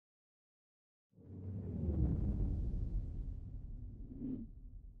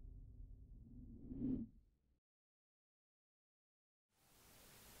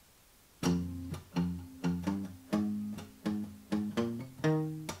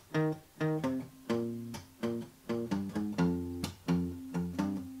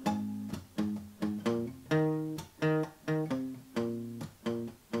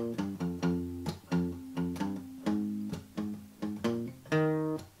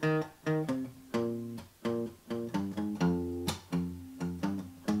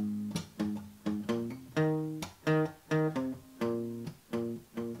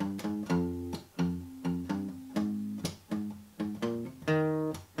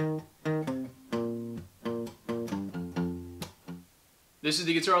This is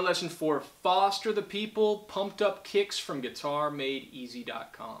the guitar lesson for Foster the People, Pumped Up Kicks from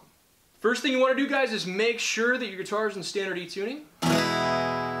GuitarMadeEZ.com. First thing you want to do, guys, is make sure that your guitar is in standard E tuning.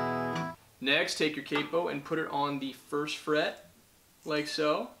 Next, take your capo and put it on the 1st fret, like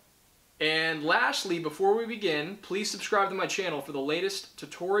so. And lastly, before we begin, please subscribe to my channel for the latest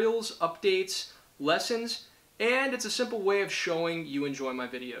tutorials, updates, lessons, and it's a simple way of showing you enjoy my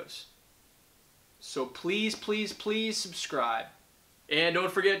videos. So please, please, please subscribe. And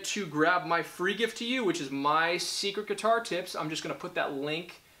don't forget to grab my free gift to you, which is my secret guitar tips. I'm just going to put that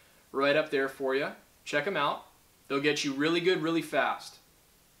link right up there for you. Check them out. They'll get you really good, really fast.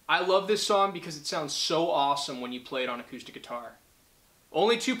 I love this song because it sounds so awesome when you play it on acoustic guitar.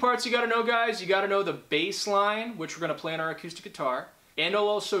 Only 2 parts you got to know, guys. You got to know the bass line, which we're going to play on our acoustic guitar. And I'll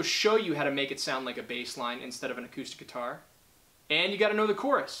also show you how to make it sound like a bass line instead of an acoustic guitar. And you got to know the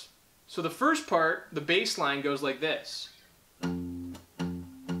chorus. So the first part, the bass line, goes like this.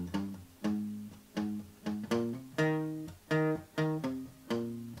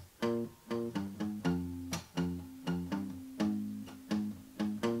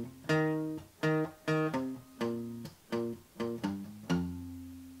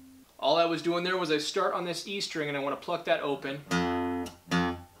 All I was doing there was I start on this E string and I want to pluck that open. And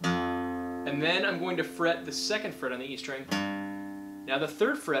then I'm going to fret the 2nd fret on the E string. Now the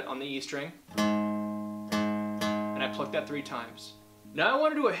 3rd fret on the E string. And I pluck that 3 times. Now I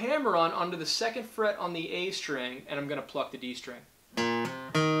want to do a hammer-on onto the 2nd fret on the A string and I'm going to pluck the D string. And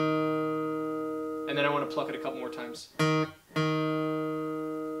then I want to pluck it a couple more times.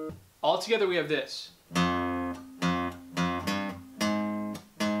 All together we have this.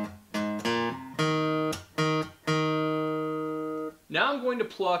 Now I'm going to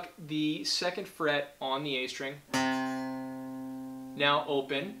pluck the 2nd fret on the A string. Now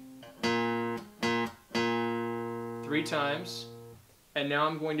open 3 times. And now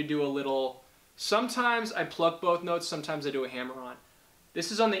I'm going to do a little, sometimes I pluck both notes, sometimes I do a hammer-on.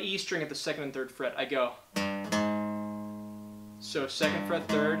 This is on the E string at the 2nd and 3rd fret. I go. So 2nd fret,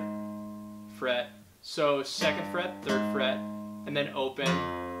 3rd fret. So 2nd fret, 3rd fret. And then open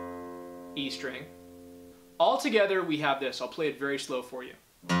E string. All together we have this. I'll play it very slow for you.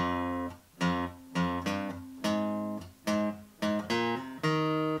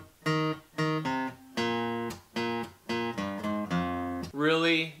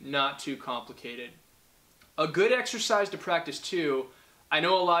 Really not too complicated. A good exercise to practice too. I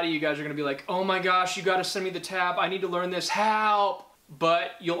know a lot of you guys are going to be like, oh my gosh, you got to send me the tab. I need to learn this. Help!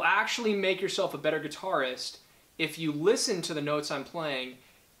 But you'll actually make yourself a better guitarist if you listen to the notes I'm playing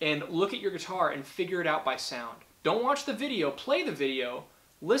and look at your guitar and figure it out by sound. Don't watch the video, play the video,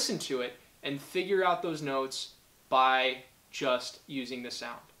 listen to it, and figure out those notes by just using the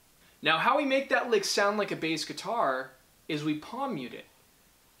sound. Now, how we make that lick sound like a bass guitar is we palm mute it.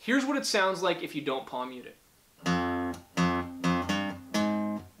 Here's what it sounds like if you don't palm mute it.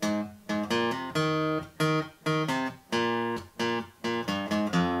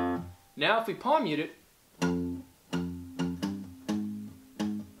 Now, if we palm mute it,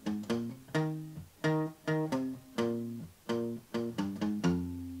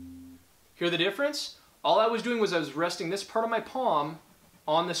 hear the difference? All I was doing was I was resting this part of my palm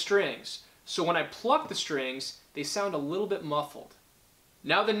on the strings. So when I pluck the strings, they sound a little bit muffled.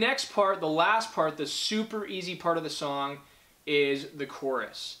 Now the next part, the last part, the super easy part of the song is the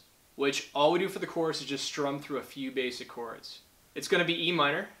chorus, which all we do for the chorus is just strum through a few basic chords. It's going to be E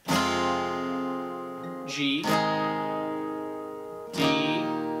minor, G, D,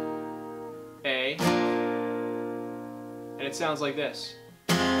 A, and it sounds like this.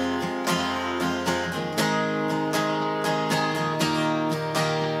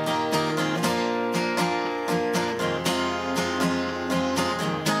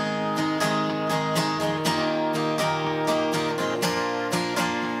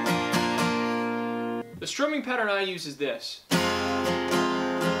 The strumming pattern I use is this.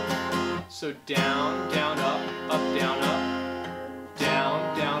 So down, down, up, down, up,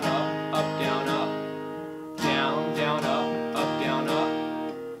 down, down, up, down, up, down, down, up, down, up,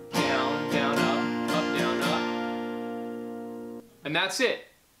 down, down, up, down, up. And that's it.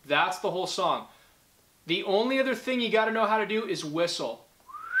 That's the whole song. The only other thing you got to know how to do is whistle.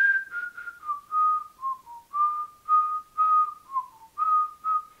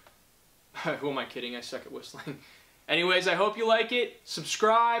 Who am I kidding? I suck at whistling. Anyways, I hope you like it.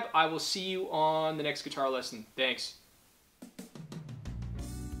 Subscribe. I will see you on the next guitar lesson. Thanks.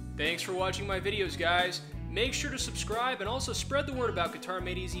 Thanks for watching my videos, guys. Make sure to subscribe and also spread the word about Guitar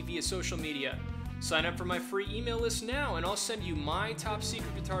Made Easy via social media. Sign up for my free email list now and I'll send you my top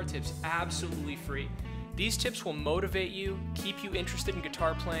secret guitar tips absolutely free. These tips will motivate you, keep you interested in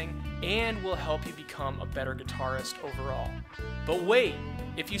guitar playing, and will help you become a better guitarist overall. But wait,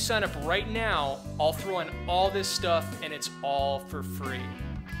 if you sign up right now, I'll throw in all this stuff and it's all for free.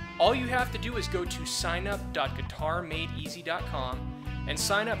 All you have to do is go to signup.GuitarMadeEZ.com and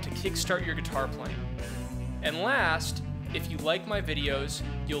sign up to kickstart your guitar playing. And last, if you like my videos,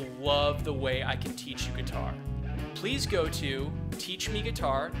 you'll love the way I can teach you guitar. Please go to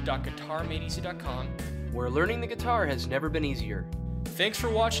teachmeguitar.GuitarMadeEZ.com, where learning the guitar has never been easier. Thanks for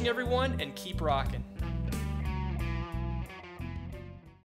watching, everyone, and keep rocking.